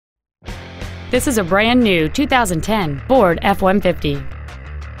This is a brand new 2010 Ford F-150.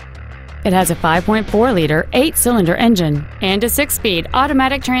 It has a 5.4-liter 8-cylinder engine and a 6-speed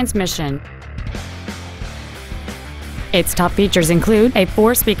automatic transmission. Its top features include a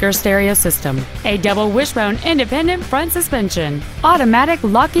 4-speaker stereo system, a double wishbone independent front suspension, automatic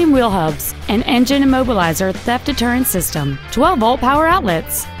locking wheel hubs, an engine immobilizer theft deterrent system, 12-volt power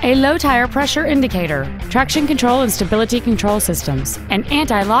outlets, a low tire pressure indicator, traction control and stability control systems, an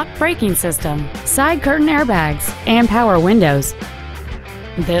anti-lock braking system, side curtain airbags, and power windows.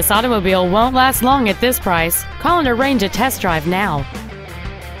 This automobile won't last long at this price. Call and arrange a test drive now.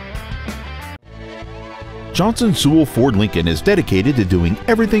 Johnson Sewell Ford Lincoln is dedicated to doing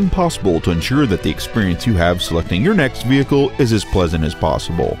everything possible to ensure that the experience you have selecting your next vehicle is as pleasant as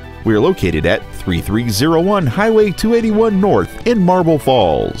possible. We are located at 3301 Highway 281 North in Marble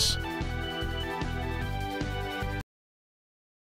Falls.